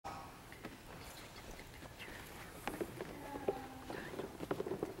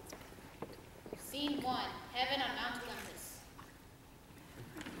1, Heaven on Mount Olympus.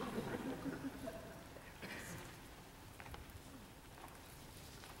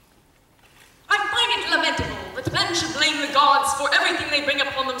 I find it lamentable that men should blame the gods for everything they bring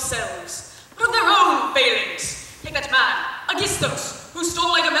upon themselves, for their own failings. Take that man, Aegisthus, who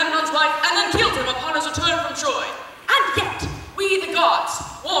stole Agamemnon's wife and then killed him upon his return from Troy. And yet, we, the gods,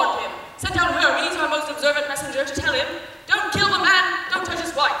 warned him, sent down Hermes, our most observant messenger, to tell him, don't kill the man, don't touch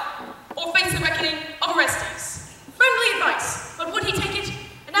his wife, or face the reckoning of Orestes. Friendly advice, but would he take it?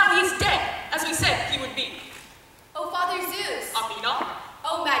 And now he is dead, as we said he would be. O Father Zeus! Athena?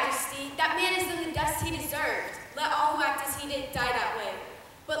 O Majesty, that man is in the dust he deserved. Let all who act as he did die that way.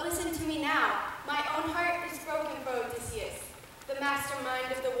 But listen to me now. My own heart is broken for Odysseus, the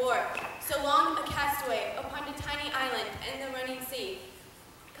mastermind of the war, so long a castaway upon a tiny island in the running sea.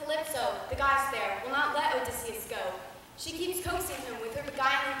 Calypso, the goddess there, will not let Odysseus go. She keeps coaxing him with her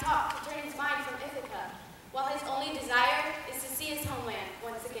beguiling talk to turn his mind from Ithaca, while his only desire is to see his homeland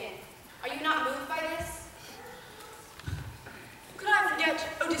once again. Are you not moved by this? Could I forget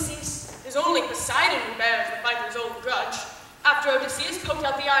Odysseus? It is only Poseidon who bears the fighter's old grudge. After Odysseus poked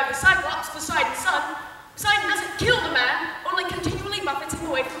out the eye of the Cyclops, Poseidon's son, Poseidon doesn't kill the man, only continually buffets him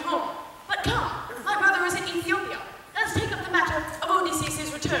away from home. But come, my brother is in Ethiopia. Let us take up the matter of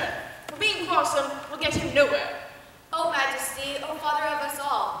Odysseus' return, for being quarrelsome will get him nowhere. O Majesty, O Father of us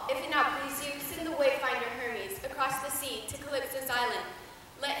all, if it now please you, send the wayfinder Hermes across the sea to Calypso's island.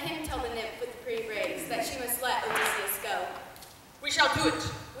 Let him tell the nymph with the pretty braids that she must let Odysseus go. We shall do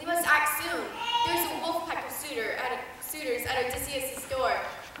it. We must act soon. There's a wolf pack of suitors at Odysseus' door,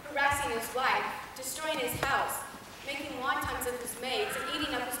 harassing his wife, destroying his house, making wontons of his maids, and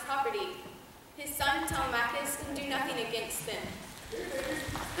eating up his property. His son Telemachus can do nothing against them.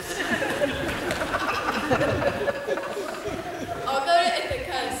 I'll go to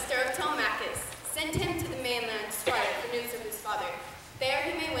Ithaca and stir up Telemachus. Send him to the mainland to squire for news of his father. There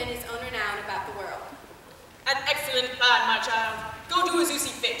he may win his own renown about the world. An excellent plan, my child. Go do as you see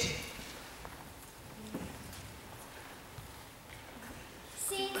fit.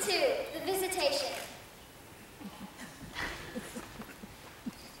 Scene 2, the visitation.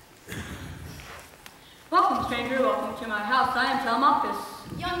 Welcome, stranger. Welcome to my house. I am Telemachus.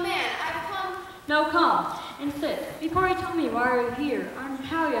 Young man, I've come. Now come and sit. Before you tell me why you're here and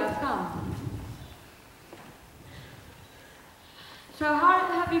how you have come. So how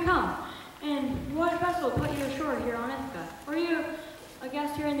have you come? And what vessel put you ashore here on Ithaca? Were you a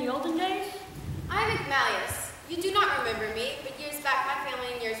guest here in the olden days? I am Igmalius. You do not remember me, but years back my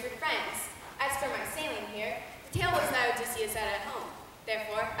family and yours were friends. As for my sailing here, the tale was that Odysseus had at home.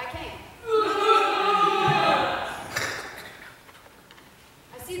 Therefore, I came.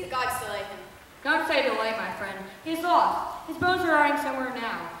 I see the gods delay him. Don't say delay, my friend. He's lost. His bones are rotting somewhere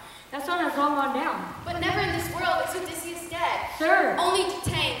now. That sun has long gone down. But never in this world is Odysseus dead. Sir! Only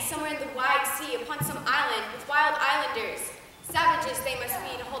detained somewhere in the wide sea upon some island with wild islanders. Savages they must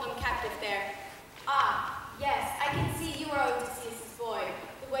be to hold him captive there. Ah, yes, I can see you are Odysseus' boy.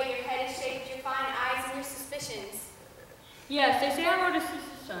 The way your head is shaped, your fine eyes, and your suspicions. Yes, they say I'm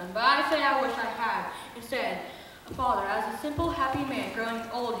Odysseus' son, but I say I wish I had, instead, a father as a simple, happy man growing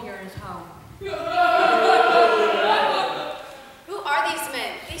old here in his home. Who are these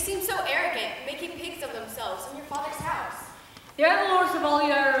men? They seem so arrogant, making pigs of themselves in your father's house. They are the lords of all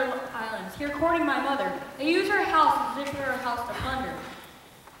the other islands, here courting my mother. They use her house as if it were a house to plunder.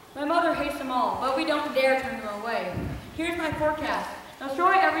 My mother hates them all, but we don't dare turn them away. Here's my forecast. They'll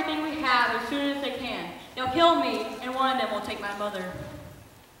destroy everything we have as soon as they can. They'll kill me, and one of them will take my mother.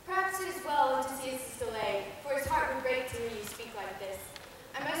 Perhaps it is well Odysseus is delayed, for his heart would break to hear you speak like this.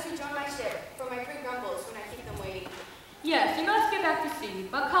 I must rejoin my ship, for my crew grumbles when I keep them waiting. Yes, you must get back to sea,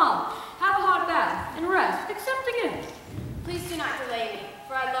 but come, have a hot bath, and rest, accept a gift. Please do not delay me,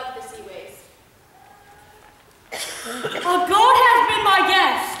 for I love the sea ways. A goat has been my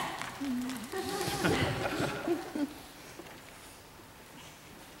guest!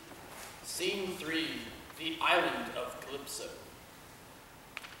 Scene 3, the island of Calypso.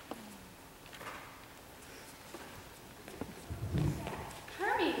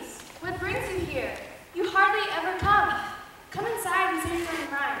 Hermes, what brings you here? You hardly ever come. Come inside and say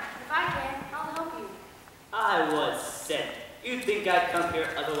something rhyme. If I can, I'll help you. I was sent. You'd think I'd come here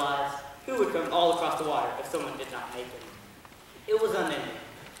otherwise. Who would come all across the water if someone did not make it? It was unending.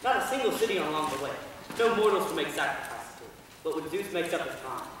 Not a single city along the way. No mortals to make sacrifices to. But when Zeus makes up his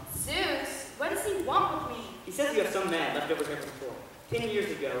mind. Zeus? What does he want with me? He says you have some man left over here from Troy. 10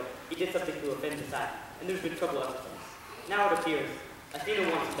 years ago, he did something to offend Poseidon, and there's been trouble ever since. Now it appears, Athena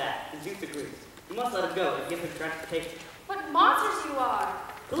wants him back, and Zeus agrees. You must let him go and give him transportation. What monsters you are!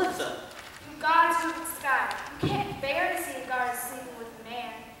 Calypso, You gods of the sky, you can't bear to see a goddess sleeping with a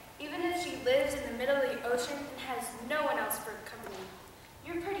man, even if she lives in the middle of the ocean and has no one else for company.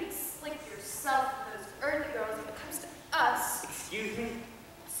 You're pretty slick yourself with those earthly girls when it comes to us. Excuse me?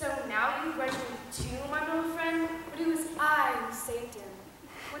 So now you grudge me too, my little friend? But it was I who saved him.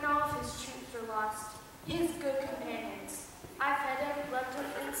 When all of his troops were lost, his good companions, I fed him, loved him,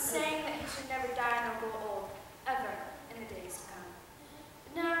 and sang that he should never die nor grow old, ever, in the days to come.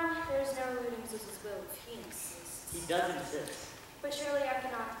 But now there is no eluding Zeus's will if he insists. He does insist. But surely I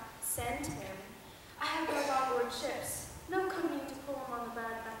cannot send him. I have no onboard ships, no company to pull him on the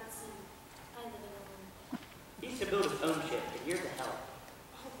bad back at sea. I live alone. He should build his own ship, and you're to help.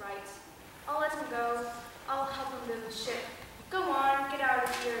 All right, I'll let him go. I'll help him build the ship. Go on, get out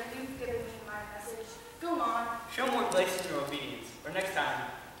of here. You've given me my message. Go on. Show more grace in your obedience, or next time,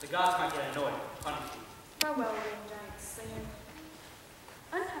 the gods might get annoyed and punish you. Farewell, winged giant slayer.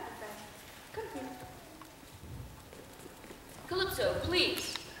 Unhappy friend, come here. Calypso,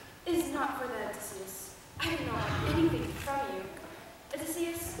 please. It is not for that, Odysseus. I do not want anything from you.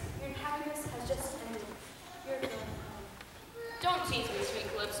 Odysseus, your happiness has just ended. You're going home. Don't tease me, sweet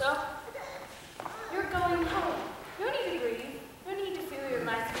Calypso. You're going home. No need to grieve. No need to feel your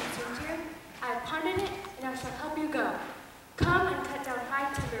life consumed here. I have pondered it, and I shall help you go. Come and cut down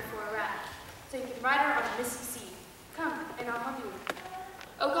high timber for a raft, so you can ride her on the misty sea. Come, and I'll help you.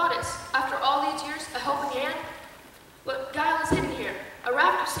 Oh goddess, after all these years, a helping hand? What guile is hidden here? A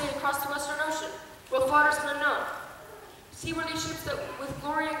raft of sail across the western ocean, where waters unknown. Seaworthy ships that with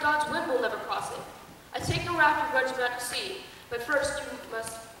glory and God's wind will never cross it. I take no raft of grudge back to sea, but first you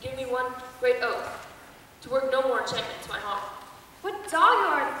must give me one great oath, to work no more enchantment to my harm. What dog you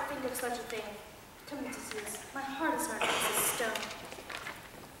are to think of such a thing? Come, Odysseus, my heart is hard as a stone.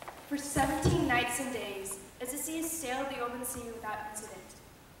 For 17 nights and days, Odysseus sailed the open sea without incident.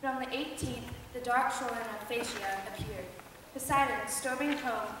 But on the 18th, the dark shoreline of Phaeacia appeared. Poseidon, storming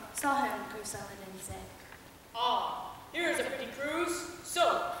home, saw him, grew sullen, and said, Ah, here is a pretty cruise. So,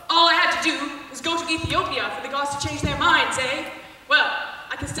 All I had to do was go to Ethiopia for the gods to change their minds, eh? Well,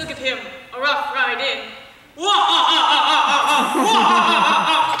 I can still give him a rough ride in. The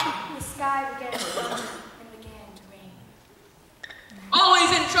sky began to open and began to rain.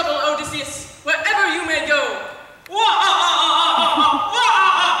 Always in trouble, Odysseus, wherever you may go.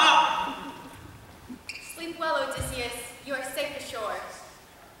 Sleep well, Odysseus. You are safe ashore.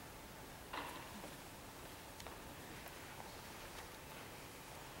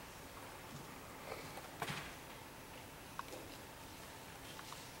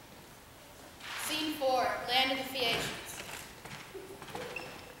 Scene 4, Land of the Phaeacians.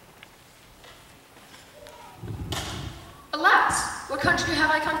 Alas, what country have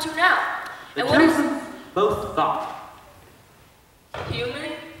I come to now? The And what is gentlemen both thought.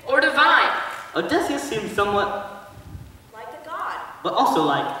 human or divine? Odysseus seemed somewhat, Like a god. but also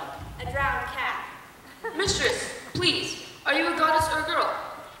like, A drowned cat. Mistress, please, are you a goddess or a girl?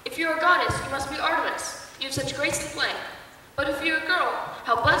 If you're a goddess, you must be Artemis. You have such grace and flame. But if you're a girl,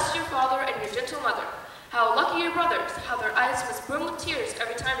 how blessed your father and your gentle mother. How lucky your brothers, how their eyes must brim with tears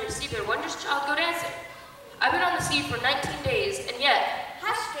every time they see their wondrous child go dancing. I've been on the sea for 19 days, and yet,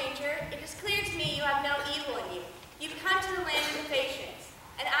 Hush, stranger. It is clear to me you have no evil in you. You've come to the land of the Phaeacians,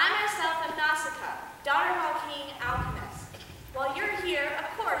 and I myself am Nausicaa, daughter of our king Alchemist. While you're here,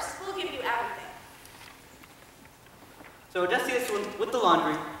 of course, we'll give you everything. so Odysseus went with the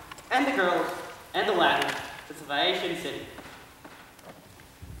laundry, and the girls, and the laddie, to the Phaeacian city.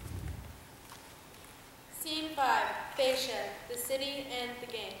 Scene 5, Phaeacia, the city and the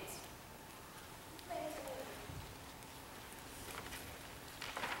games.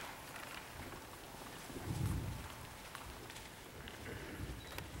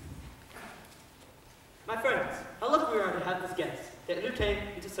 My friends, how lucky we are to have this guest, to entertain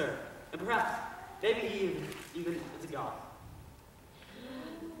and to serve, and perhaps, maybe he even is a god.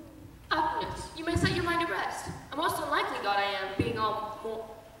 Alchemist, you may set your mind at rest. A most unlikely god I am, being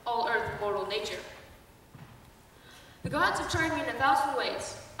all earth and mortal nature. The gods have tried me in 1,000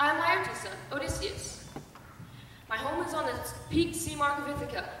 ways. I am Laertes' son, Odysseus. My home is on the peaked sea mark of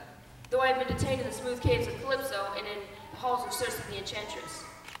Ithaca, though I have been detained in the smooth caves of Calypso and in the halls of Circe the Enchantress.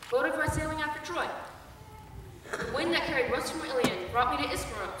 Voted for sailing after Troy. The wind that carried west from Ilion brought me to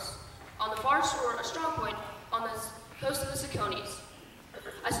Ismaros, on the far shore, a strong point on the coast of the Ciconies.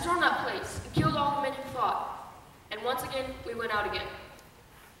 I stormed that place and killed all the men who fought, and once again we went out again.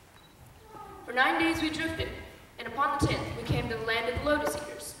 For 9 days we drifted, and upon the 10th we came to the land of the Lotus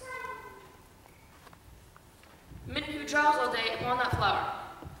Eaters. Men who drowse all day upon that flower.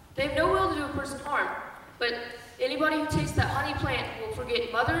 They have no will to do a person harm, But anybody who tastes that honey plant will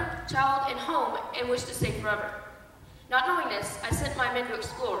forget mother, child, and home and wish to stay forever. Not knowing this, I sent my men to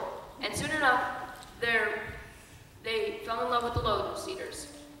explore, and soon enough, they fell in love with the lotus eaters.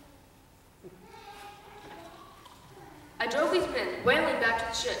 I drove these men wailing back to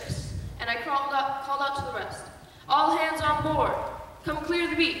the ships, and I called out to the rest. All hands on board. Come clear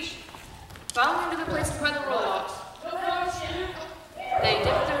the beach. Following to the places where the rowlocks. They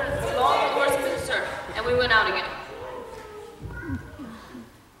dipped their long oars into the surf, and we went out again.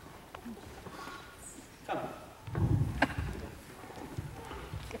 Come.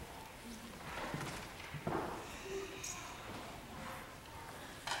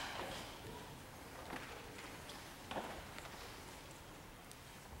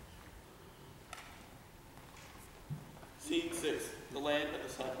 Scene 6, the land of the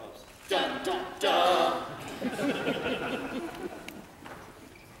Cyclops. Dun, dun, dun.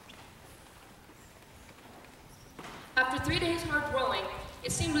 After 3 days hard rowing,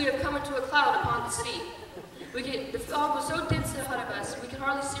 it seemed we had come into a cloud upon the sea. The fog was so dense ahead of us, we could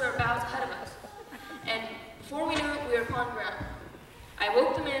hardly see our bows ahead of us. And before we knew it, we were upon ground. I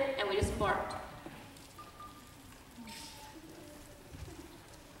woke them in, and we disembarked.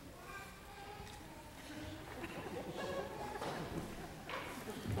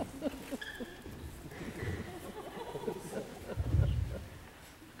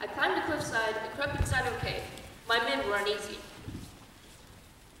 I climbed a cliffside and crept inside of a cave. My men were uneasy.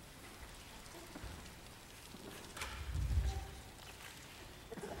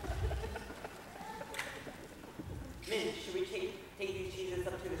 Men, should we take these cheeses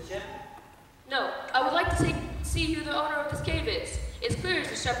up to the ship? No, I would like to see who the owner of this cave is. It's clear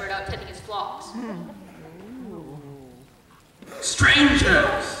he's a shepherd out tending his flocks.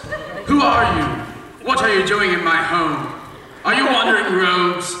 Strangers! Who are you? What are you doing in my home? Are you wandering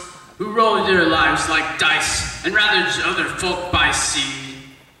rogues who roll their lives like dice and ravage other folk by sea?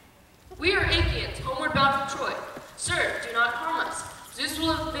 We are Achaeans, homeward bound from Troy. Sir, do not harm us. Zeus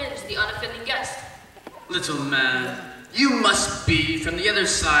will avenge the unoffending guest. Little man, you must be from the other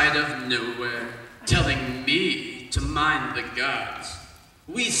side of nowhere, telling me to mind the gods.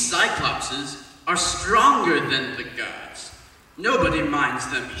 We Cyclopses are stronger than the gods. Nobody minds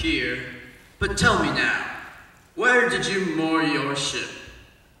them here. But tell me now, where did you moor your ship?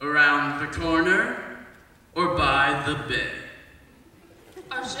 Around the corner or by the bay?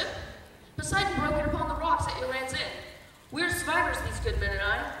 Our ship? Poseidon broke it upon the rocks at Iran's End. We're survivors, these good men and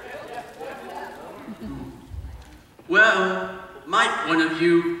I. Well, might one of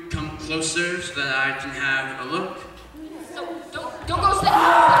you come closer so that I can have a look? No, don't go sit.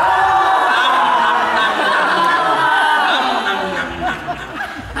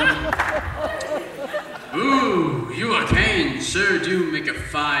 Ooh, you Achaeans sure do make a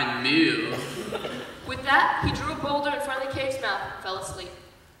fine meal. With that, he drew a boulder in front of the cave's mouth and fell asleep.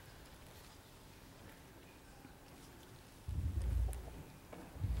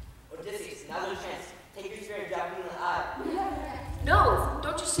 Odysseus, now's your chance. Take your spear and jab him in the eye. No,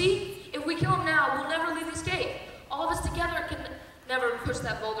 don't you see? If we kill him now, we'll never leave this cave. All of us together can never push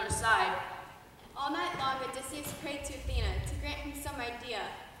that boulder aside. All night long, Odysseus prayed to Athena to grant him some idea.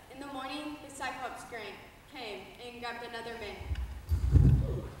 In the morning, the Cyclops came and grabbed another man.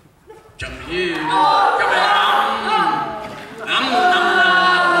 Come here. Come here.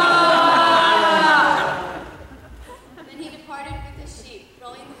 Then he departed with his sheep,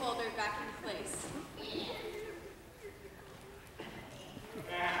 rolling the boulder back into place.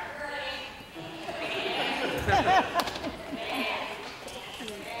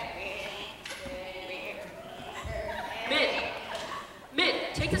 Men,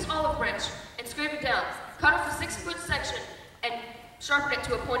 take this olive branch and scrape it down. Cut off a 6-foot section and sharpen it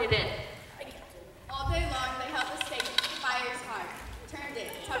to a pointed end. All day long, they held the stake to the fire's heart, turned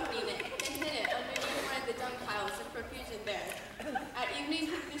it, toughening it, then hid it underneath one of the dung piles of profusion there. At evening,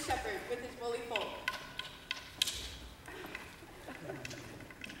 the shepherd with his woolly folk.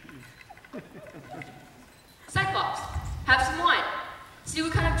 Cyclops, have some wine. See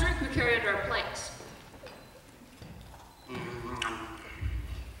what kind of drink we carry under our planks.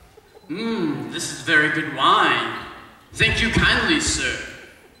 This is very good wine. Thank you kindly, sir.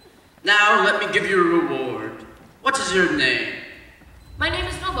 Now let me give you a reward. What is your name? My name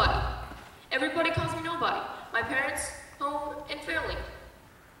is Nobody. Everybody calls me Nobody. My parents, home, and family.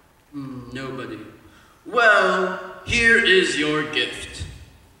 Nobody. Well, here is your gift.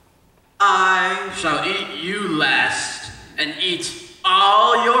 I shall eat you last and eat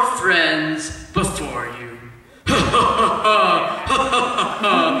all your friends before you.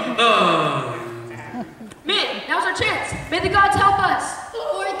 Men, now's our chance. May the gods help us.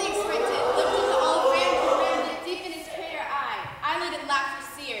 Forward they sprinted, lifting the olive branch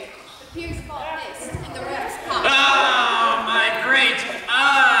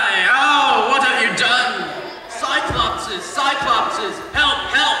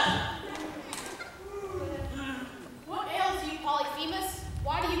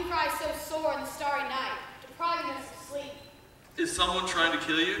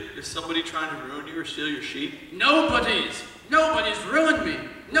Is somebody trying to ruin you or steal your sheep? Nobody's ruined me.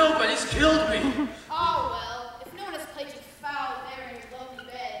 Nobody's killed me. Oh, well, if no one has played you foul there in your lonely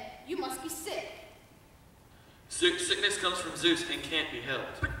bed, you must be sick. Sickness comes from Zeus and can't be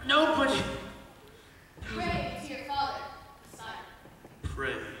helped. But nobody. Pray to your father, the sun.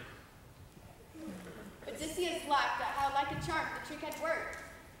 Pray. Odysseus laughed at how, like a charm, the trick had worked.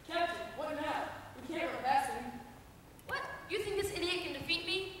 Captain, what now? We can't run past him. What? You think this idiot can defeat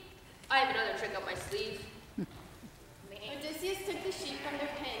me? I have another trick up my sleeve. Odysseus took the sheep from their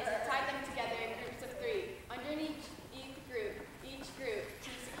pens and tied them together in groups of 3. Underneath each group, he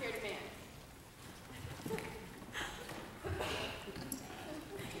secured a man.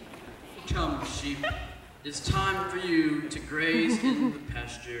 Come, sheep. It is time for you to graze in the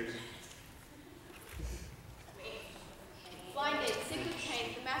pastures. Blinded, sick with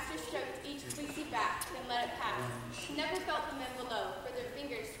pain, the master stroked each fleecy back, then let it pass. He never felt the men below, for their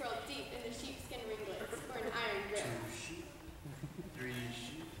fingers twirled deep in the sheepskin ringlets for an iron grip. 2 sheep, 3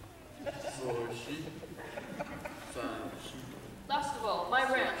 sheep, 4 sheep, 5 sheep. Last of all, my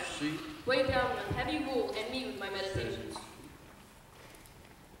ram, 6 sheep. weighed down with heavy wool and me with my meditations.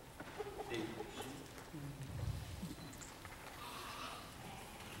 8 sheep.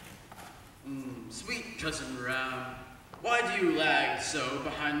 Sweet cousin Ram, why do you lag so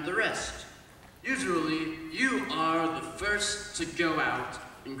behind the rest? Usually, you are the first to go out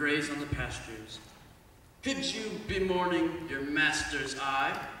and graze on the pastures. Could you be mourning your master's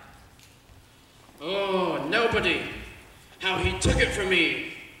eye? Oh, nobody! How he took it from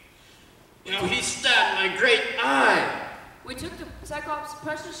me! How he stabbed my great eye! We took the Cyclops'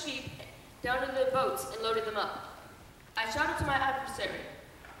 precious sheep down to the boats and loaded them up. I shouted to my adversary,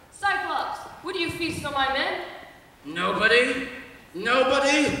 Cyclops, would you feast on my men? Nobody?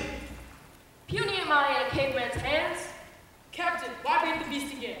 Nobody? Puny am I in a caveman's hands? Captain, why bait the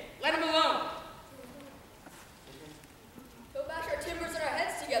beast again? Let him alone. He'll bash our timbers and our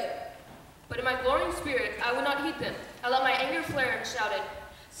heads together. But in my glorying spirit, I would not heed them. I let my anger flare and shouted,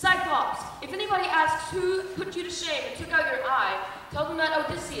 Cyclops, if anybody asks who put you to shame and took out your eye, tell them that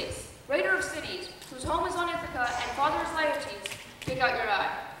Odysseus, raider of cities, whose home is on Ithaca and father is Laertes, took out your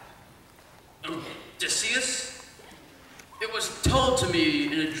eye. Odysseus? It was told to me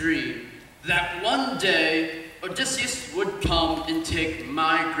in a dream that one day Odysseus would come and take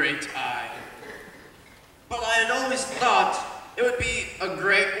my great eye. But I had always thought it would be a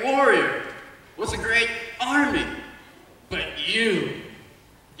great warrior with a great army. But you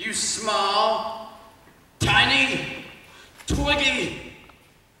small, tiny, twiggy.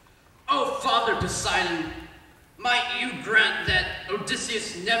 Oh, Father Poseidon, might you grant that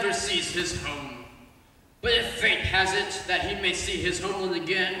Odysseus never sees his home. But if fate has it that he may see his homeland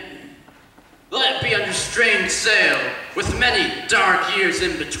again, let it be under strange sail, with many dark years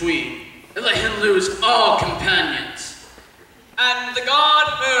in between, and let him lose all companions. And the god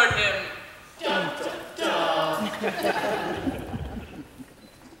heard him. Dun, dun, dun.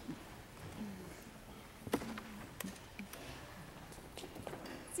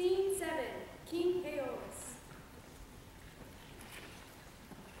 Scene 7, King Aeolus.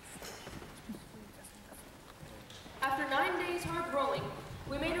 After 9 days hard rowing,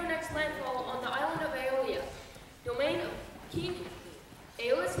 we made our next landfall on the island of Aeolia, domain of King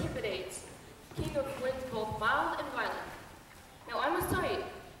Aeolus Hippodates, king of winds both mild and violent. Now I must tell you,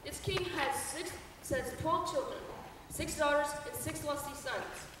 this king has 12 children, 6 daughters and 6 lusty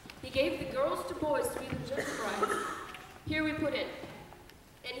sons. He gave the girls to boys to be the just brides. Here we put in.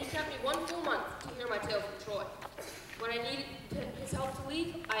 And he kept me 1 full month to hear my tale from Troy. When I needed his help to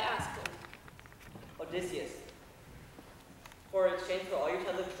leave, I asked him. Odysseus, for exchange for all your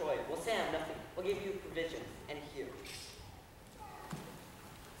tales of Troy, we'll say I'm nothing. We'll give you provisions, and here,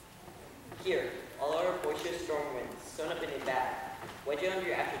 all our boisterous storm winds, sewn up in a bag, wedge it under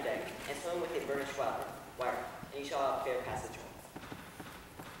your afterdeck, and sew them with a burnished wire, and you shall have fair passage home.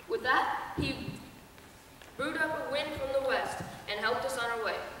 With that, he brewed up a wind from the west and helped us on our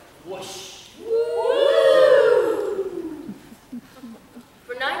way. Whoosh!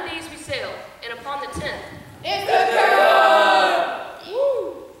 For 9 days we sailed, and upon the 10th, Ithaca!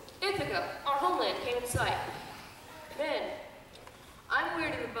 Ithaca, our homeland, came in sight. Men, I'm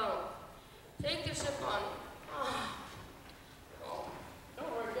weary to the bone. Take the ship on.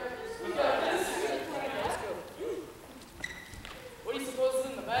 Don't worry, guys. We got this. Let's go. What do you suppose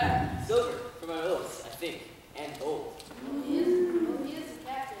is in the bag? Silver, from our oaths, I think, and gold. He is the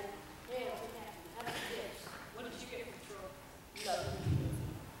captain. Yeah, the captain. How about this? What did you get from Troy?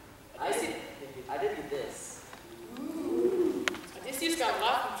 Nothing. I did get this.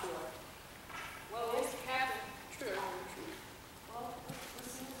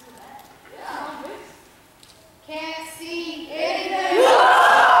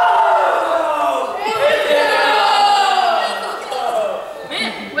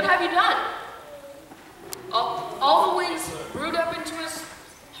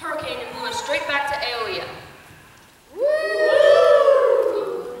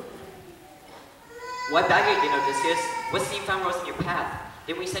 Why baggage, Odysseus? What scene found rose in your path?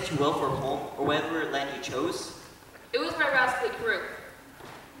 Didn't we set you well for a home, or whatever land you chose? It was my rascally crew.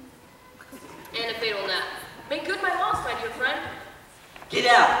 And a fatal nap. Make good my loss, my dear friend. Get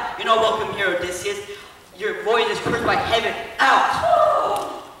out! You're not welcome here, Odysseus. Your voyage is cursed by heaven.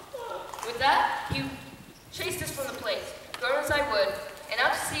 Out! With that, he chased us from the place, grown as I would, and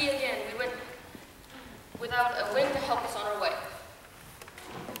out to sea again we went without a wind to help us on our way.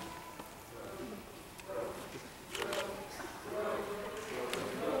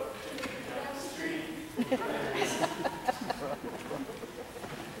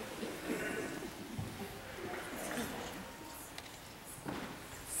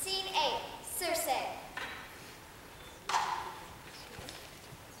 Scene 8, Circe.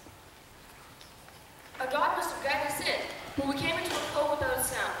 A god must have guided us in, for we came into a cove without a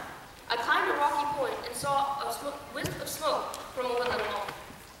sound. I climbed a rocky point and saw a wisp of smoke from a woodland wall.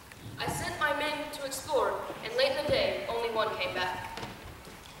 I sent my men to explore, and late in the day, only one came back.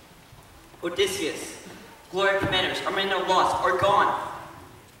 Odysseus, glory commanders, our men are lost, are gone.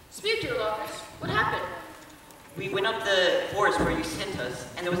 Speak, dear Locus. What happened? We went up the forest where you sent us,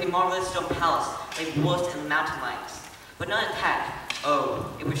 and there was a marvelous stone palace like wolves and mountain lions, but not attacked.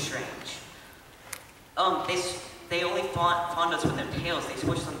 Oh, it was strange. They only fawned us with their tails. They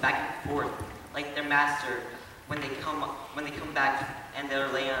switched them back and forth, like their master when they come back and they're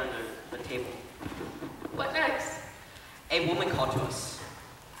laying under the table. What next? A woman called to us.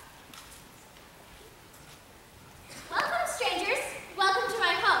 Welcome, strangers. Welcome to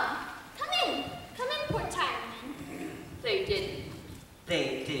my home. Come in, poor tiremen. They did.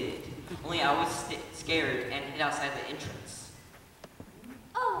 They did. Only I was scared and hid outside the entrance.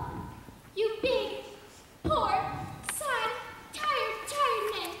 Oh, you big, poor, sad,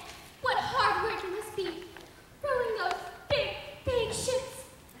 tired men. What hard work it must be, rowing those big ships.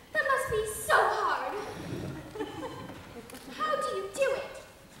 That must be so hard. How do you do it?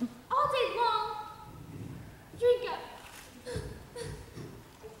 All day long, drink up.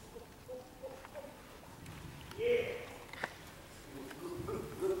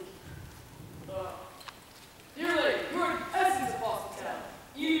 Dear lady, you are the essence of hospitality.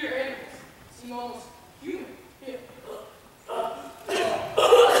 You and your animals seem almost human. Yeah.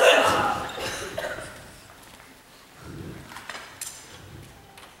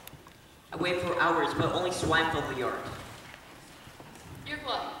 I waited for hours, but only swine filled the yard. Your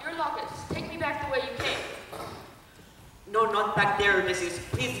Locus, take me back the way you came. No, not back there, Odysseus.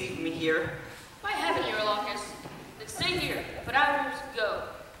 Please leave me here. By heaven, your Locus. Then stay here, but others go.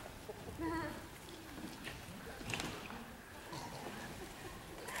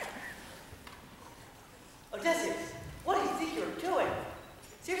 Odysseus, what do you think you're doing?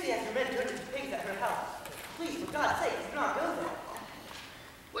 Circe has your men turned into pigs at her house. Please, for God's sake, do not go there.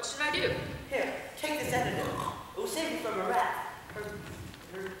 What should I do? Here, take this antidote. It will save you from a rat. Her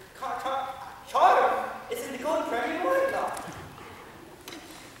charm is in the golden prairie word dock.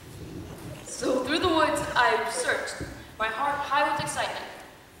 So through the woods I searched, my heart high with excitement.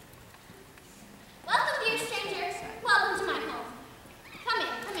 Welcome, dear strangers. Welcome to my home.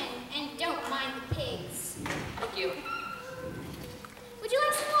 Come in, and don't mind the pigs. Thank you. Would you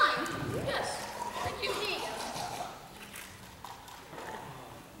like some wine? Yes, thank you. Here you go.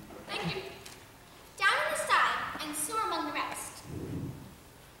 Thank you. Down in the sty and snore among the rest.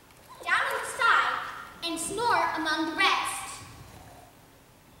 Down in the sty and snore among the rest.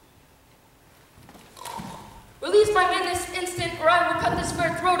 Release my men this instant, or I will cut this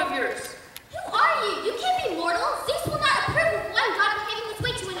fair throat of yours. Who are you? You can't be mortal. Zeus will not approve of one god behaving this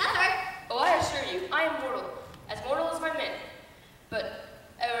way to another. Oh, I assure you, I am mortal as my men, but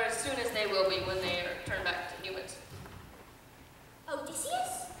ever as soon as they will be when they are turned back to humans.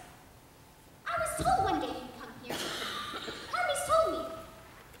 Odysseus? I was told one day you'd come here. Hermes told me.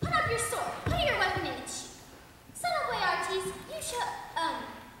 Put up your sword. Put your weapon in its sheath. Son of Laertes,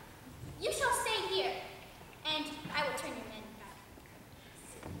 you shall stay here, and I will turn your men back.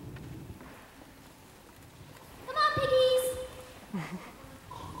 Come on, piggies.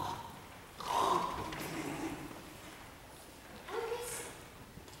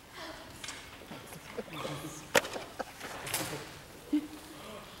 Focus.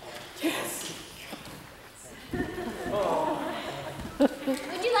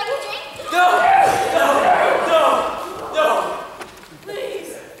 Would you like a drink? No!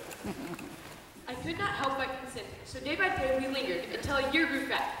 Please! I could not help but consent, so day by day we lingered until a year grew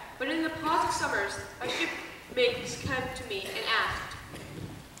fat. But in the pause of summers, my shipmates came to me and asked,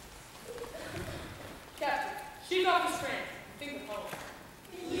 Captain, sheet off the strand. Think of home.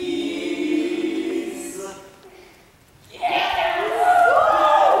 Please.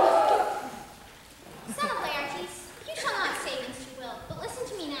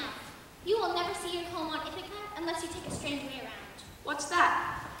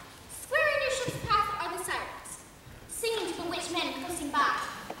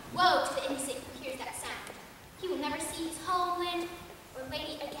 Woe to the innocent who hears that sound. He will never see his homeland or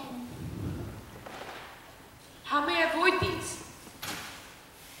lady again. How may I avoid these?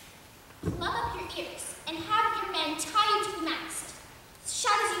 Plug up your ears and have your men tie you to the mast.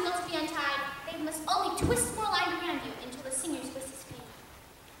 Shout as you will to be untied, they must only twist more line around you until the singer's whistles fade.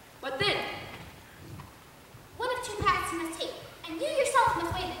 What then? One of two paths you must take, and you yourself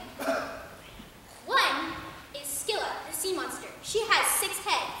must weigh them. One is Scylla, the sea monster. She has 6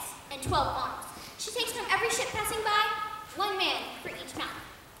 heads and 12 arms. She takes from every ship passing by 1 man for each mouth.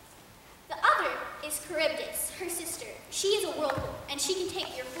 The other is Charybdis, her sister. She is a whirlpool, and she can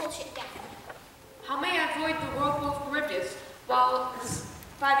take your whole ship down. How may I avoid the whirlpool of Charybdis while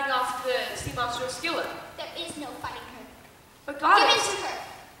fighting off the sea monster Scylla? There is no fighting her. But goddess! Give in to her.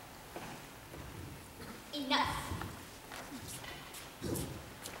 Enough.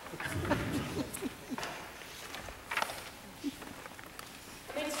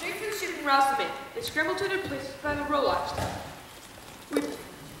 I made straight for the ship and roused the men. They scrambled to their places by the rowlocks.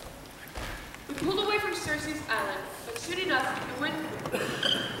 We pulled away from Circe's island, but soon enough the wind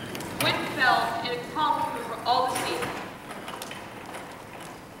fell and a calm came over all the sea.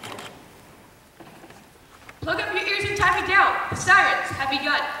 Plug up your ears and tie me down. The sirens have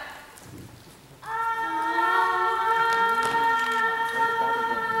begun.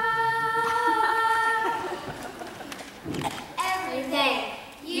 Everything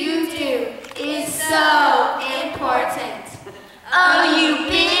you do is so important. Oh, you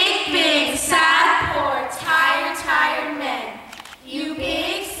big, big, sad, poor, tired, tired men. You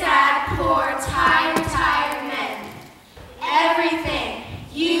big, sad, poor, tired, tired men. Everything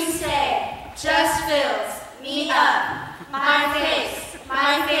you say just fills me up. My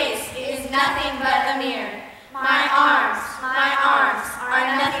face is nothing but a mirror. My arms are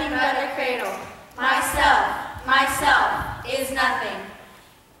nothing but a cradle. Myself is nothing.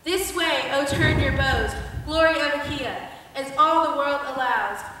 This way, oh, turn your bows, glory of Achaia, as all the world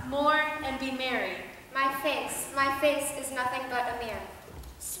allows, mourn and be merry. My face is nothing but a mirror.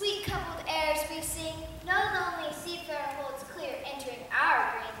 Sweet coupled airs we sing, no lonely seafarer holds clear, entering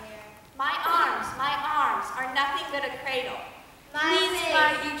our green mirror. My arms are nothing but a cradle. Please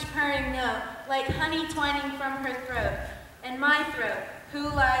fly each purring note, like honey twining from her throat, and my throat, who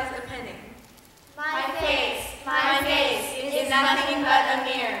lies a penning. My face is nothing but a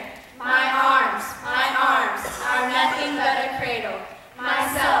mirror. My arms are nothing but a cradle.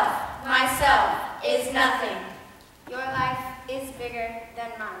 Myself is nothing. Your life is bigger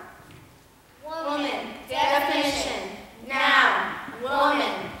than mine. Woman, definition, noun,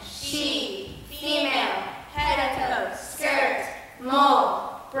 woman, she, female, petticoat, skirt,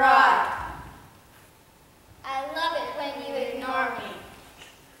 mole, broad. I love it when you ignore me.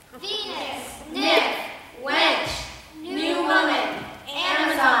 Venus, nymph, wench, new woman,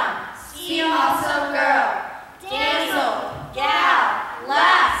 Amazon, see also girl, damsel, gal,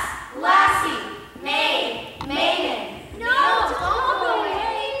 lass, lassie, maid, maiden. No, don't go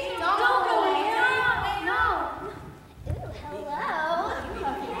away. Don't go away. No. Ooh, hello.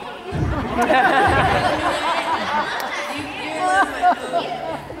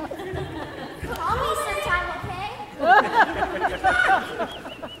 Call me sometime, okay?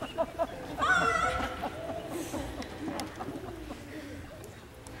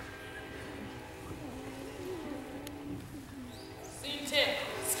 Scene 10,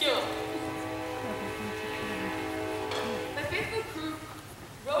 Scylla. My faithful crew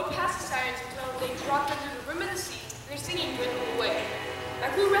rowed past the sirens until they dropped under the rim of the sea. Their singing dwindled away. My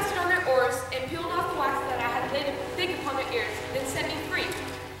crew rested on their oars and peeled off the wax that I had laid thick upon their ears, then set me free.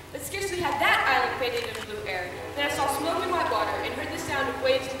 But scarcely had that island faded into blue air than I saw smoke and white water and heard the sound of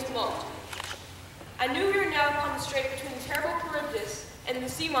waves and tumult. I knew we were now upon the strait between the terrible Charybdis and the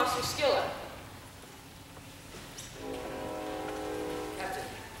sea monster Scylla. Captain,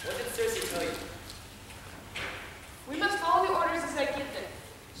 what did Circe tell you? We must follow the orders as I give them.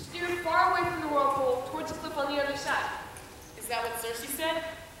 Steer far away from the whirlpool towards the cliff on the other side. Is that what Circe said?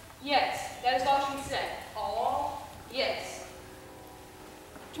 Yes, that is all she said. All? Yes.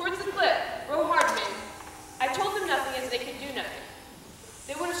 Towards the cliff, row hard, men. I told them nothing as they could do nothing.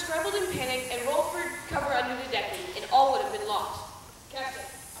 They would have scrambled in panic and rolled for cover under the decking, and all would have been lost. Captain,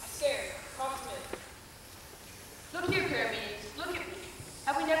 I'm scared. Talk to me. Look here, Pyramedes. Look at me.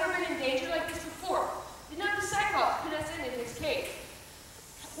 Have we never been in danger like this before? Did not the Cyclops put us in his cave?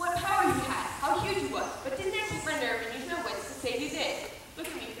 What power you had, how huge you was, but didn't I keep my nerve and use my wits to save you then? Look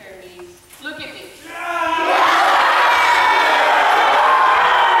at me, Pyramedes. Look at me.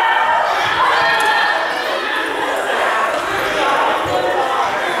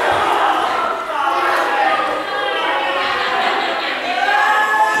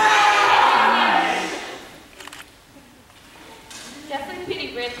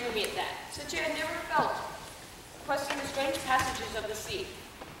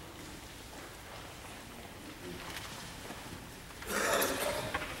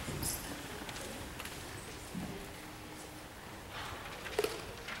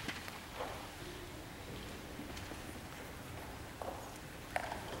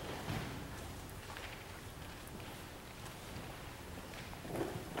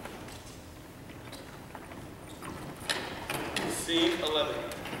 Scene 11.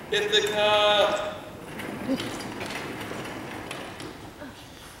 Ithaca!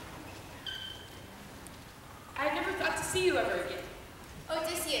 I never thought to see you ever again.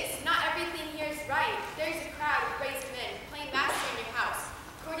 Odysseus, not everything here is right. There's a crowd of crazy men playing master in your house,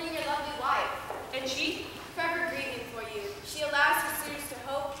 courting your lovely wife. And she? Forever grieving for you. She allows her suitors to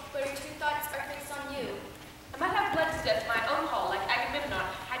hope, but her true thoughts are fixed on you. I might have bled to death in my own hall like Agamemnon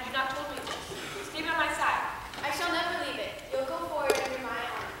had you not told me to. Stay by my side. I shall never leave it. You'll go forward under my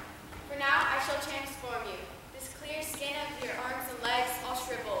arm. For now, I shall transform you. This clear skin of your arms and legs all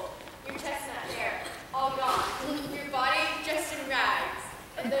shriveled, your chestnut hair all gone, your body just in rags,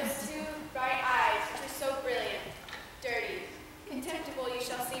 and those two bright eyes which are so brilliant, dirty, contemptible you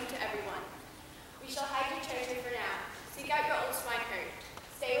shall seem to everyone. We shall hide your treasure for now. Seek out your old swineherd.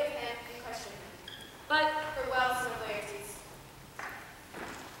 Stay with him and question him. But farewell, similarities.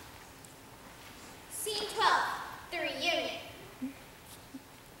 Scene 12, the reunion.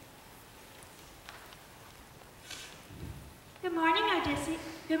 Good morning, Odyssey.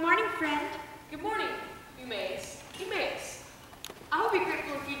 Good morning, friend. Good morning, Eumaeus. Eumaeus, I would be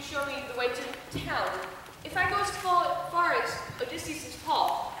grateful if you'd show me the way to town. If I go as far as Odysseus'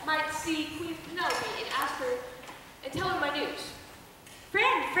 hall, I might see Queen Penelope and ask her and tell her my news.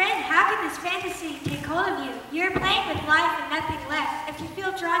 Friend, how can this fantasy take hold of you? You're playing with life and nothing less. If you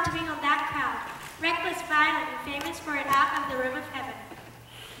feel drawn to mingle that crowd, reckless, violent, and famous for it out of the room of heaven.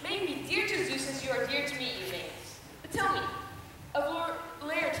 May be dear to Zeus as you are dear to me, Eumaeus. But tell me, of Lord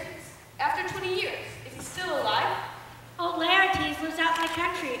Laertes, after 20 years, is he still alive? Old Laertes lives out in the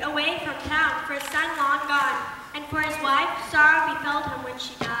country, away from town, for a son long gone, and for his wife, sorrow befell him when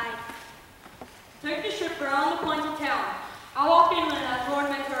she died. Take the ship around the plains of town. I'll walk inland as Lord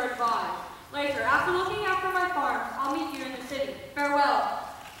Mentor advised. Later, after looking after my farms, I'll meet you in the city. Farewell.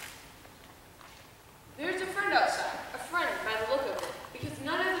 There's a friend outside, a friend by the look of it, because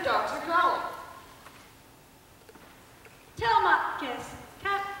none of the dogs are growling. Telemachus,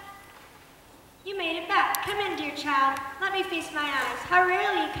 come. You made it back. Come in, dear child. Let me feast my eyes. How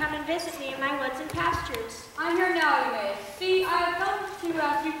rarely you come and visit me in my woods and pastures. I'm here now, Eumaeus. See, I have come to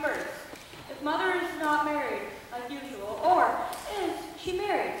ask you first. If mother is not married, like usual, or is she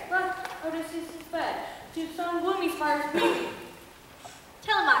married, left Odysseus' bed, to some gloomy spire's beauty?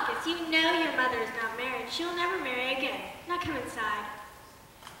 Telemachus, you know your mother is not married. She will never marry again. Now come inside.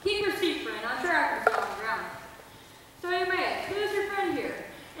 Keep your seat, friend. I'm sure I can sit on the ground. So, Eumaeus, who is your friend here,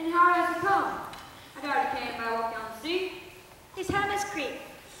 and how has he come? I doubt he came by walking on the sea. His home is Crete,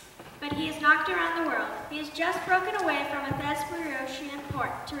 but he has knocked around the world. He has just broken away from a Thesprotian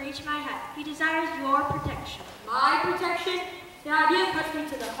port to reach my hut. He desires your protection. My protection? The idea cuts me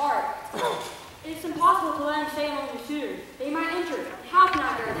to the heart. It's impossible to let him stay among the suitors. They might injure him. How can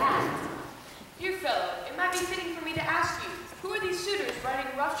I bear that? Dear fellow, it might be fitting for me to ask you, who are these suitors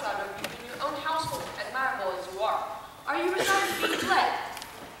riding roughshod over you in your own household, admirable as you are? Are you resigned to being fled?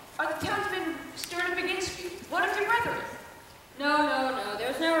 Are the townsmen stirred up against you? What of your brethren? No.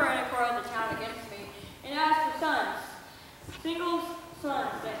 There's never any quarrel in the town against me. And as for sons, single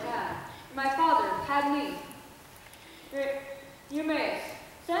sons they had. My father had me. Eumaeus,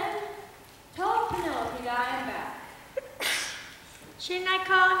 tell Penelope that I am back. Shouldn't I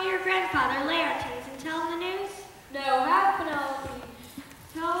call your grandfather Laertes and tell him the news? No, have Penelope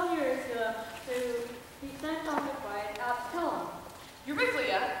tell Euryclea to be sent on the flight out to tell him.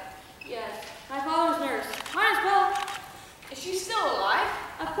 Euryclea? Yes, my father's nurse. Might as well. Is she still alive?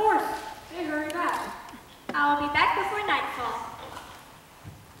 Of course. They hurry back. I will be back before nightfall.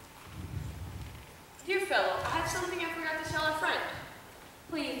 Dear fellow, I have something I forgot to tell a friend.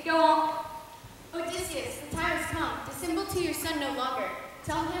 Please, go on. Odysseus, the time has come. Dissemble to your son no longer.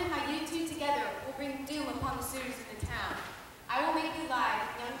 Tell him how you two together will bring doom upon the suitors in the town. I will make you lie,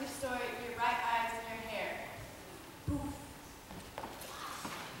 young to restore your bright eyes and your hair.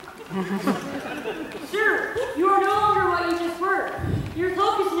 Sir, you are no longer what you just were. Your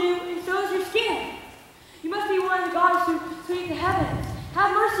cloak is new, and so is your skin. You must be one of the gods who create the heavens.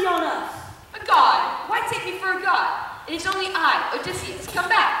 Have mercy on us. A god? Why take me for a god? It is only I, Odysseus. Come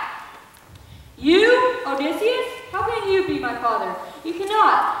back. You, Odysseus? How can you be my father? You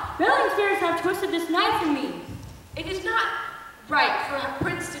cannot. Meddling spirits have twisted this knife in me. It is not right for a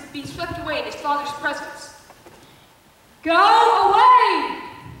prince to be swept away in his father's presence. Go away!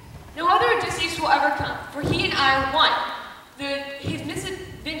 No other Odysseus will ever come, for he and I are one. His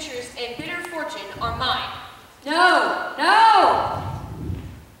misadventures and bitter fortune are mine. No!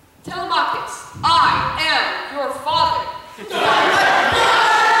 Telemachus, I am your father.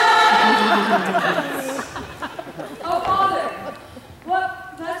 Oh, father!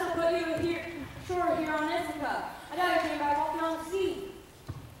 What vessel put you here on Ithaca? I doubt you came by walking on the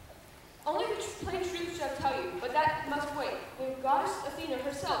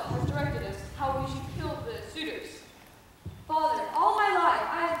himself has directed us how we should kill the suitors. Father, all my life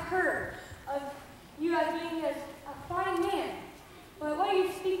I have heard of you as being a fine man. But what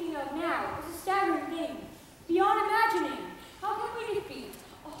you're speaking of now is a staggering thing, beyond imagining. How can we defeat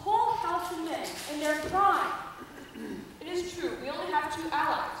a whole house of men in their prime? It is true, we only have 2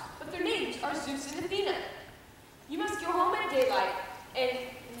 allies, but their names are Zeus and Athena. You must go home at daylight and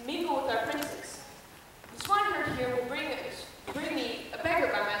mingle with our princes. The swineherd here will bring me a beggar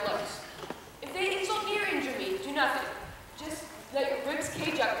by my looks. If they insult me or injure me, do nothing. Just let your ribs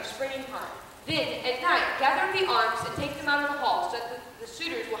cage up your springing heart. Then, at night, gather the arms and take them out of the hall so that the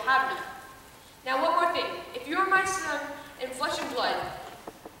suitors will have none. Now, one more thing. If you are my son in flesh and blood,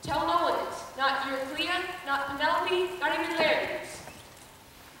 tell no one this. Not Euryclea, not Penelope, not even Laertes.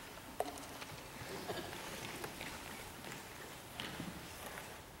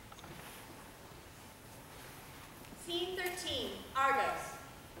 Scene 13, Argos.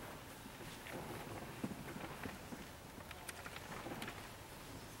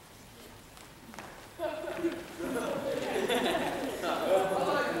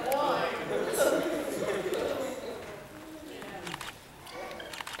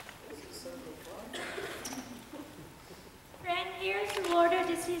 Friend, here is the Lord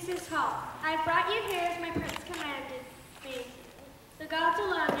Odysseus' hall. I brought you here as my prince commanded me. The gods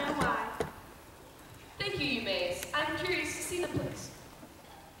alone know why. Thank you, Eumaeus. I'm curious to see the place.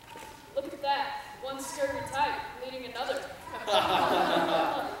 Look at that. One scurvy type leading another.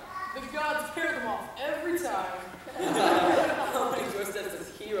 The gods tear them off every time. How many doorsteps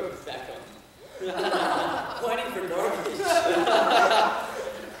does heroes back on? Pointing for garbage.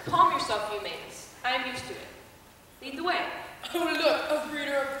 Calm yourself, Eumaeus. I am used to it. Lead the way. Oh, look, a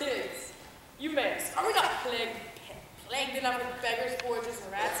breeder of pigs. Eumaeus, are we not plagued enough with beggars, foragers,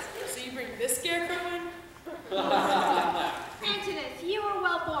 and rats? So you bring this scarecrow in? Antinous, you were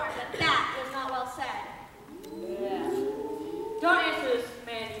well born, but that was not well said. Don't answer this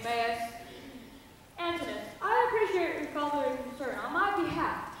man, Eumaeus. Antinous, I appreciate your father's concern on my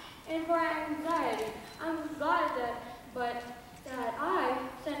behalf, and for anxiety, I'm glad that I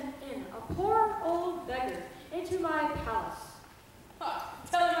sent in a poor old beggar into my palace. Huh.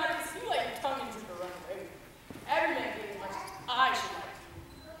 Tell him I can see like your tongue into the run away. Every man getting as much as I should like.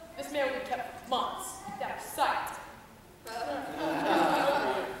 This man will be kept for months, out of sight.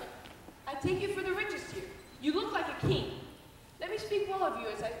 I take you for the richest here. You look like a king. Let me speak well of you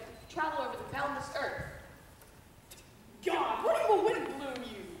as I travel over the boundless earth. God, what will wind bloom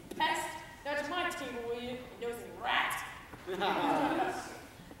you, pest? Now to my table, will you, you nosy rat?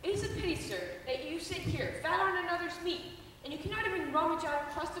 It is a pity, sir, that you sit here, fat on another's meat, and you cannot even rummage out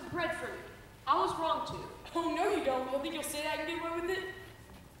a crust of bread for me. I was wrong to. Oh, no you don't. You think you'll say that and get away with it?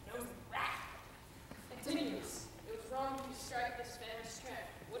 Nosy rat. Continuous. It was wrong to strike the Spanish strand.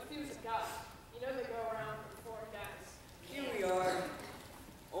 What if he was a god? You know they go around with foreign guys. Here we are,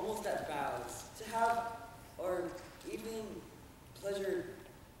 almost at vows, to have our evening pleasure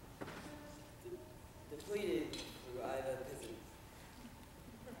depleted by the peasants.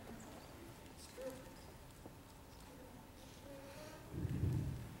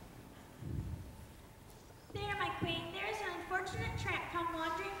 There, my queen, there is an unfortunate tramp come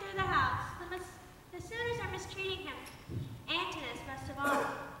wandering through the house. The suitors are mistreating him. Antinous most of all.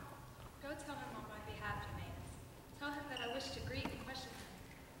 Go tell him on my behalf, Eumaeus. Tell him that I wish to greet and question him.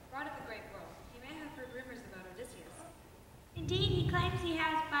 Rod of the great world, he may have heard rumors about Odysseus. Indeed, he claims he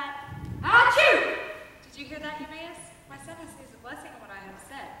has, but... Achoo! Did you hear that, Eumaeus? My son has seized a blessing on what I have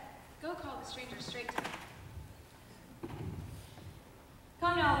said. Go call the stranger straight to me.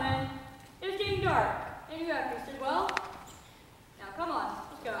 Come now, man. It's getting dark, and you have feasted well. Now, come on,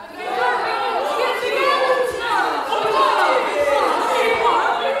 let's go. Get together!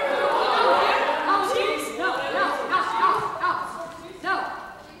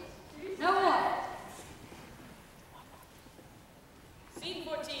 No more. Scene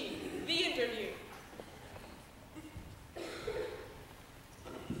 14, the interview.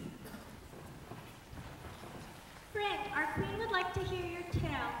 Friend, our queen would like to hear your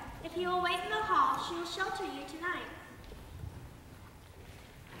tale. If you will wait in the hall, she will shelter you tonight.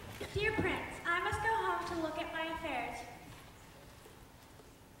 Dear Prince, I must go home to look at my affairs.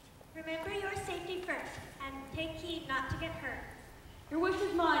 Remember your safety first, and take heed not to get hurt. Your wish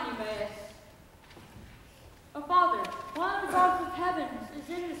is mine, Eumaeus. Oh, Father, one of the gods of heavens is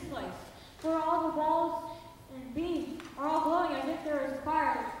in this place, for all the walls and beams are all glowing as if there is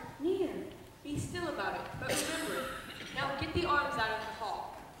fire near. Be still about it, but remember, now get the arms out of the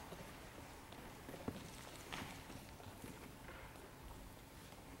hall.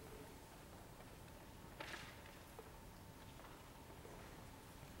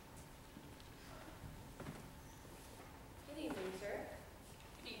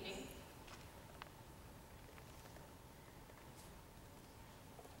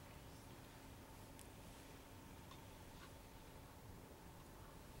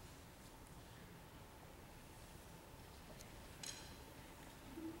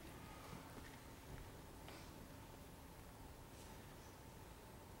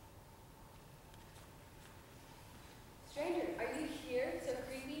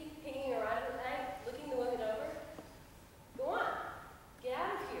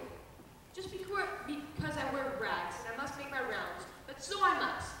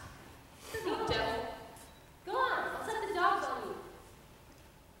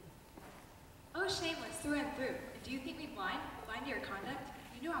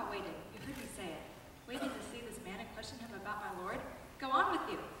 You knew I waited. You heard me say it. Waited to see this man and question him about my lord? Go on with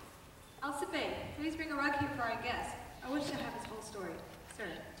you. Alcibiade, please bring a rug here for our guest. I wish to have his whole story. Sir,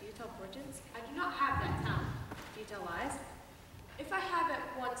 do you tell fortunes? I do not have that talent. Do you tell lies? If I have it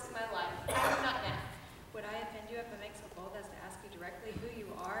once in my life, I do not now. Would I offend you if I make so bold as to ask you directly who you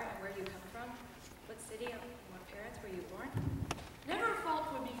are and where you come from? What city and what parents were you born? Never a fault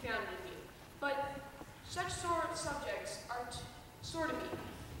would be found in you, but such sort of subjects are sore to me,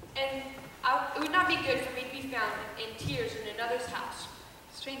 and it would not be good for me to be found in tears in another's house.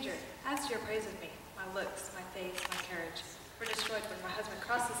 Stranger, as to your praise of me, my looks, my face, my carriage, were destroyed when my husband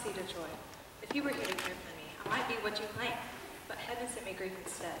crossed the sea to Troy. If you were here to care for me, I might be what you claim, but heaven sent me grief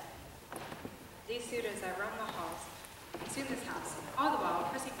instead. These suitors that roam the halls, consume this house, all the while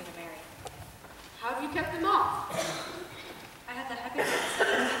pressing me to marry. How have you kept them off? I had the happy chance of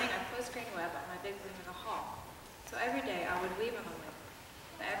weaving a close-grain web on my big loom in the hall, so every day I would weave on the loom,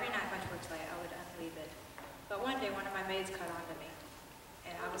 but every night by torchlight I would unweave it. But one day one of my maids caught on to me,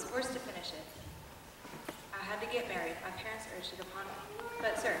 and I was forced to finish it. I had to get married. My parents urged it upon me.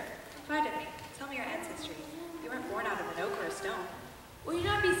 But sir, confide in me. Tell me your ancestry. You weren't born out of an oak or a stone. Will you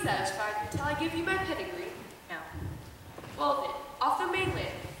not be satisfied until I give you my pedigree? No. Well then, off the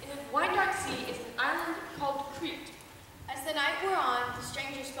mainland, in the wide-dark sea, is an island called Crete. As the night wore on, the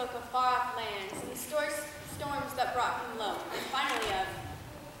stranger spoke of far-off lands and the storms that brought him low, and finally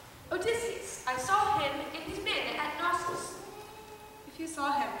of Odysseus. I saw him and his men at Knossos. If you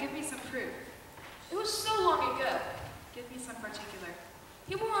saw him, give me some proof. It was so long ago. Give me some particular.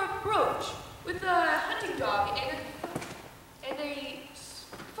 He wore a brooch with a hunting dog and a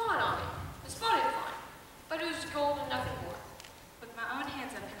fawn on it, a spotted fawn, but it was gold and nothing more. With my own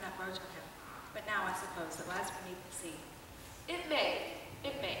hands I pinned that brooch on him, but now I suppose it lies beneath the sea. It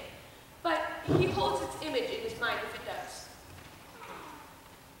may, but he holds its image in his mind if it does.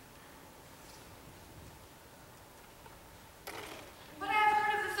 But I have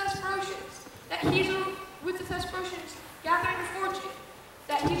heard of the Thesprotians, that he's with the Thesprotians gathering a fortune,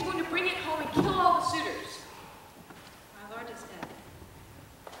 that he's going to bring it home and kill all the suitors. My lord is dead.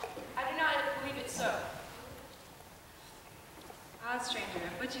 I do not believe it so. Ah, stranger,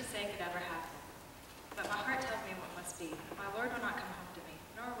 if what you say could ever happen. But my heart tells me what must be. My lord will not come home to me,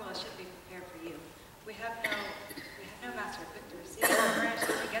 nor will a ship be prepared for you. We have no master equipped to receive you, or I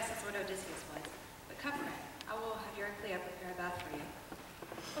should guess that's what Odysseus was. But come, friend, I will have Euryclea prepare a bath for you.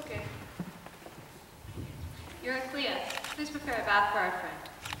 Okay. Euryclea, please prepare a bath for our friend.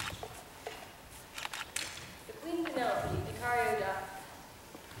 The Queen Penelope, Icario's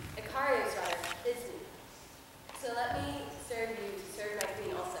daughter, bids me. So let me serve you to serve my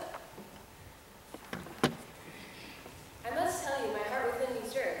queen also. I must tell you, my heart within me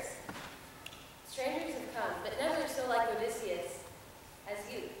stirs. Strangers have come, but never so like Odysseus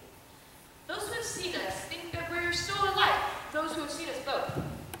as you. Those who have seen us think that we're so alike, those who have seen us both.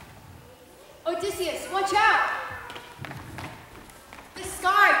 Odysseus, watch out! The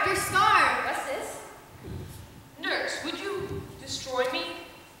scar, your scar! What's this? Nurse, would you destroy me?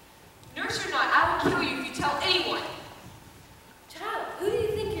 Nurse or not, I will kill you if you tell anyone. Child, who do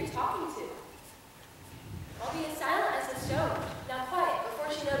you think you're talking to? I'll be as silent as a stone. Now quiet,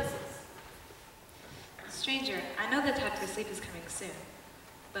 before she notices. Stranger, I know the time for sleep is coming soon,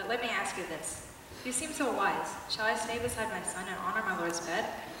 but let me ask you this. You seem so wise. Shall I stay beside my son and honor my lord's bed,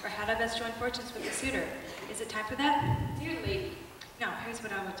 or had I best join fortunes with the suitor? Is it time for that? Dear lady. No, here's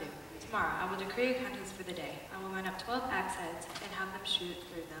what I will do. Tomorrow, I will decree a contest for the day. I will line up 12 axe heads and have them shoot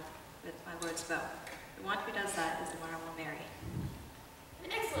through them with my lord's bow. The one who does that is the one I will marry.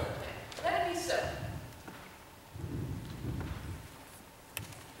 An excellent plan. Let it be so.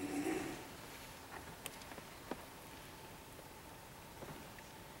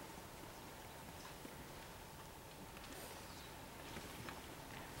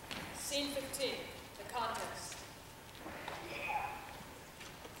 Scene 15, the contest.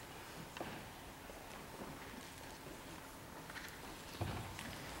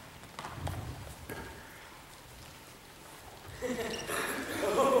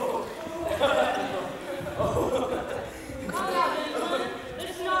 Come out, gentlemen.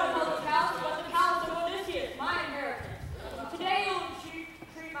 This is not a public house, but the palace of Odyssey, my inheritance. Today you will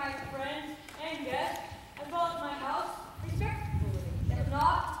treat my friends and guests, as well as my house, respectfully. If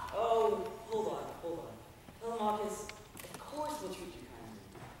not, Oh, hold on.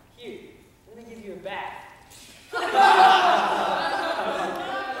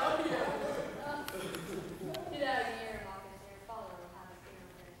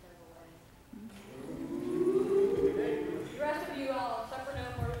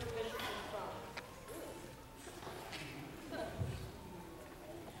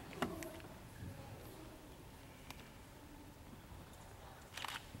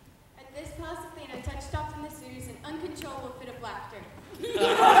 control a fit of laughter.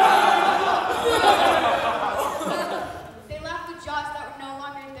 They laughed with jaws that were no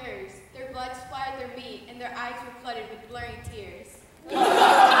longer theirs. Their blood splattered their meat, and their eyes were flooded with blurry tears.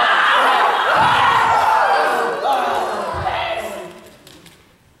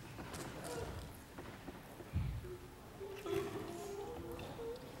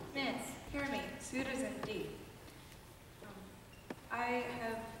 Miss, hear me, suitors indeed. I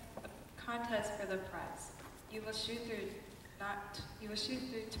have a contest for the prize. You will shoot through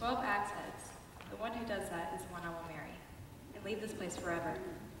 12 axe heads. The one who does that is the one I will marry, and leave this place forever.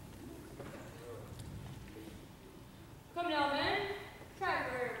 Come now, men. Try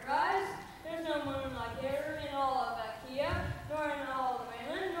for your prize. There's no woman like her in all of Achaea, nor in all of the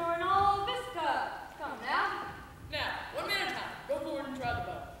mainland, nor in all of Visca. Come now. Now, one man at a time. Go forward and try the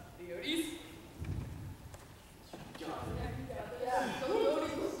bow. The Odyssey.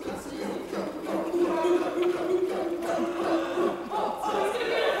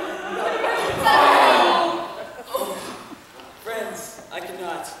 Friends, I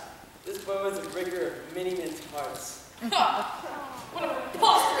cannot. This bow is a breaker of many men's hearts. Ha! What a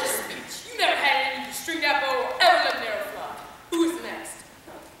preposterous speech! You never had any to string that bow or ever let an arrow fly. Who is the next?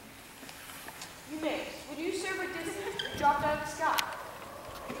 You may. Would you serve Odysseus who dropped out of the sky?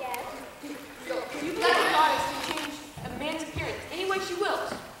 Yes. You believe the goddess can change a man's appearance any way she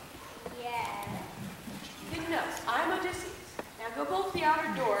wills? Yes. Good enough. I'm Odysseus. Now go bolt the outer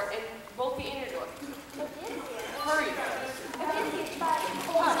door and bolt the inner door. Odysseus. Hurry. Odysseus, but...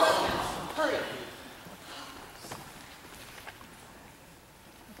 Hurry.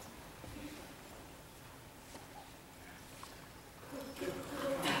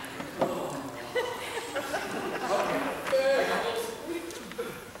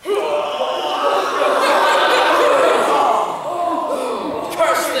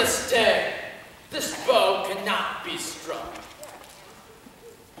 Curse this day! This bow cannot be struck.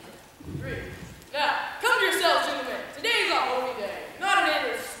 3. Now, come to yourselves, gentlemen. Today is a holy day. Not an end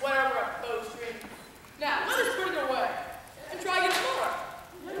to sweat over a bowstring. Now, let us put it away and try again tomorrow.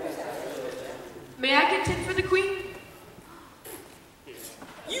 May I contend for the queen?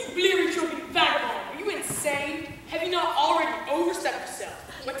 You bleary choking vagabond, are you insane? Have you not already overstepped yourself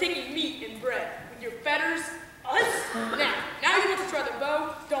by taking meat and bread with your fetters? Us? Now you want to try the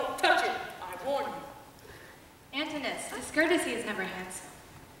bow? Don't touch it. I warn you. Antinous, discourtesy is never handsome.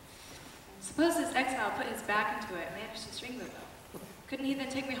 Suppose this exile put his back into it and managed to string the bow. Couldn't he then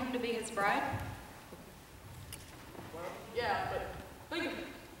take me home to be his bride? Well, yeah, but think of it.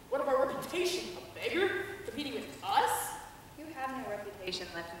 What of our reputation? A beggar? Competing with us? You have no reputation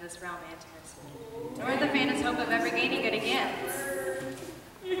left in this realm, Antinous, nor the faintest hope of ever gaining it again.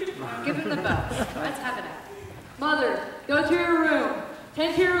 Give him the bow. Let's have it out. Mother, go to your room.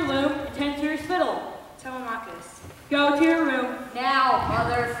 Tend to your loom and tend to your spittle. Telemachus. Go to your room now,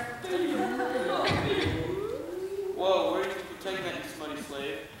 mother. Whoa, where did you protect that, you smutty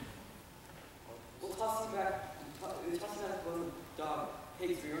slave? We'll toss him back. We'll toss him back to the dog.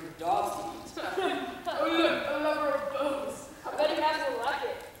 Pigs for your dogs to eat. Oh look, a lover of bows. I bet he has one like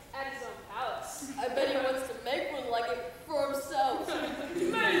it at his own palace. I bet he wants to make one like it for himself. He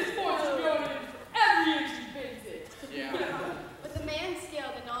made his fortune going in every inch he bends it. Yeah. But the man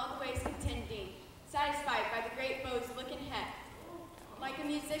skilled in all the ways contending, satisfied by the great bow's look and head. Like a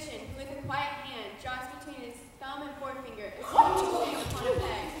musician who with a quiet hand draws between his thumb and forefinger as though he was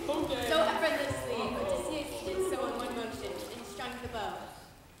laying upon a peg. So effortlessly, Odysseus did so in one motion and strung the bow.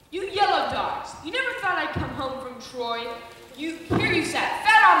 You yellow dogs! You never thought I'd come home from Troy. Here you sat,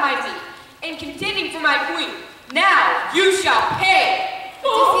 fat on my meat, and contending for my queen. Now you shall pay!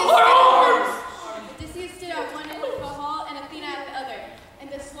 Odysseus stood at one end of the hall and Athena at the other, and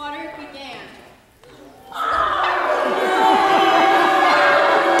the slaughter began.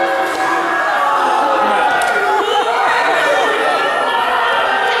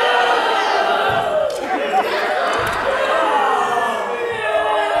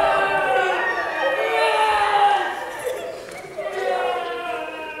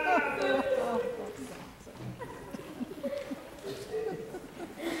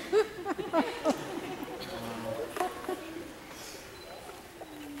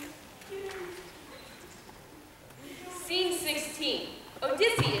 Scene 16.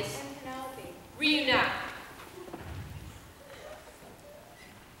 Odysseus And Penelope. reunite.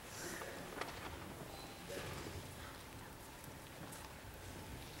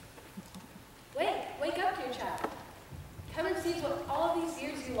 Wake up, dear child. Come and seize what all these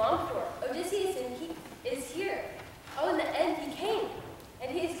years you longed for. Odysseus is here. Oh, in the end he came, and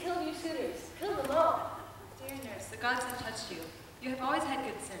he has killed your suitors, killed them all. Dear nurse, the gods have touched you. You have always had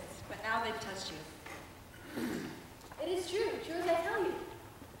good sense, but now they've touched you. It is true as I tell you.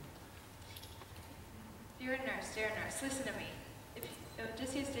 Dear nurse, listen to me. If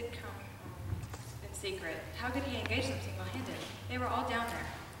Odysseus did come in secret, how could he engage them single-handed? They were all down there,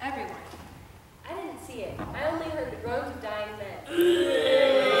 everyone. I didn't see it. I only heard the groans of dying men.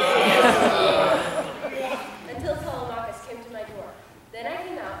 Until Telemachus came to my door. Then I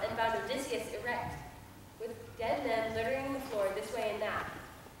came out and found Odysseus erect, with dead men littering the floor this way and that.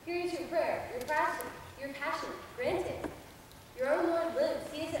 Here is your prayer, your passion, granted. Your own Lord lives.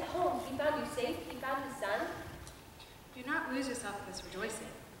 He is at home. He found you safe. He found his son. Do not lose yourself in this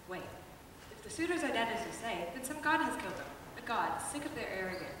rejoicing. Wait. If the suitors are dead as you say, then some god has killed them. A god, sick of their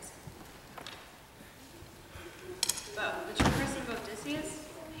arrogance. But the true person of Odysseus,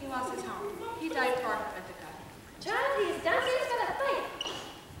 he lost his home. He died far from Ithaca. Jonathan, don't get us out of fight.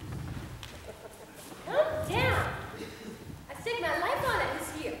 Calm down. I stake my life on it this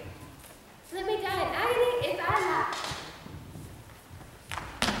year. Let me die in agony if I lie.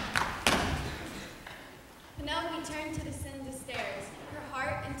 Penelope turned to descend the stairs, her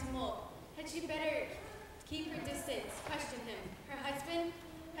heart in tumult. Had she better keep her distance, question him? Her husband?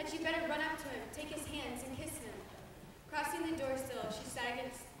 Had she better run up to him, take his hands, and kiss him? Crossing the door sill, she sat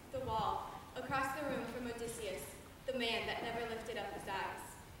against the wall, across the room from Odysseus, the man that never lifted up his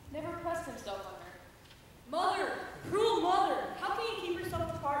eyes. Never pressed himself on her. Mother! Cruel mother! How can you keep yourself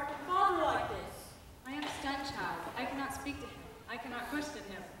apart from father like this? I am stunned, child. I cannot speak to him. I cannot question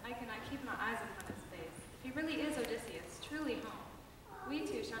him. I cannot keep my eyes upon his face. If he really is Odysseus, truly home, we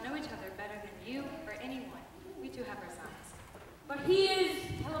two shall know each other better than you or anyone. We two have our sons. But he is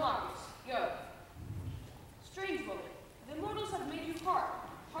Telemachus. Go. Strange woman, the mortals have made you hard,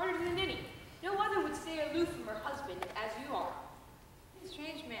 harder than any. No other would stay aloof from her husband as you are.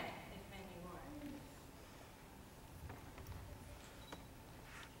 Strange man, if man you are.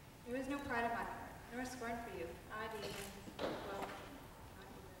 There is no pride in my heart, nor scorn for you.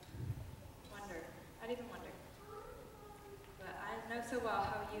 I'd even wonder. But I know so well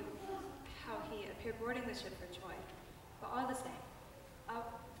how he appeared boarding the ship for joy. But all the same,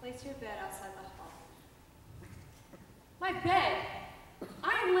 I'll place your bed outside the hall. My bed?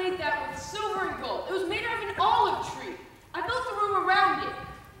 I laid that with silver and gold. It was made out of an olive tree. I built the room around it.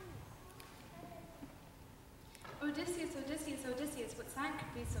 Odysseus, Odysseus, Odysseus, what sign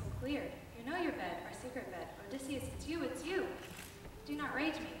could be so clear? You know your bed, our secret bed. Odysseus, it's you, it's you. Do not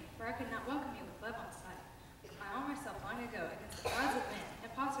rage me, for I could not welcome you with love on sight. I armed myself long ago against the gods of men,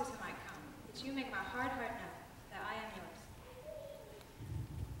 impostors who might come, that you make my hard heart know that I am yours.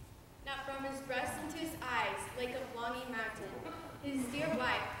 Now from his breast into his eyes, lake of longing mountain, his dear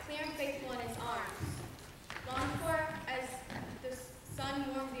wife, clear and faithful in his arms. Longed for as the sun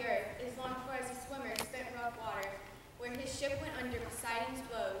warmed the earth, is longed for as a swimmer spent rough water, where his ship went under Poseidon's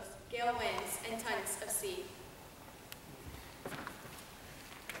blows, gale winds, and tons of sea.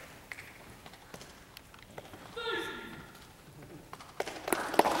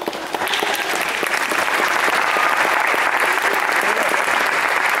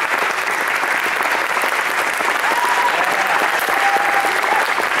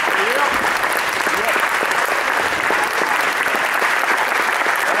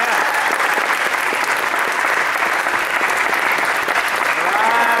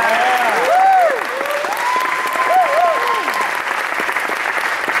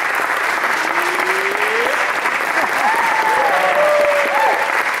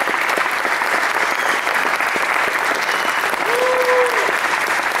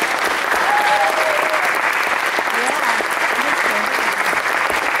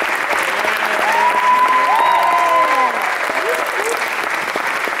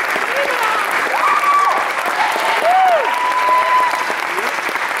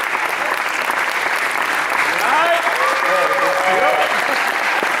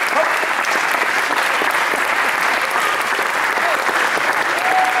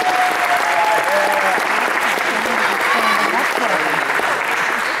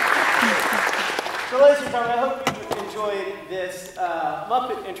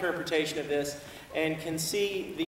 Muppet interpretation of this and can see the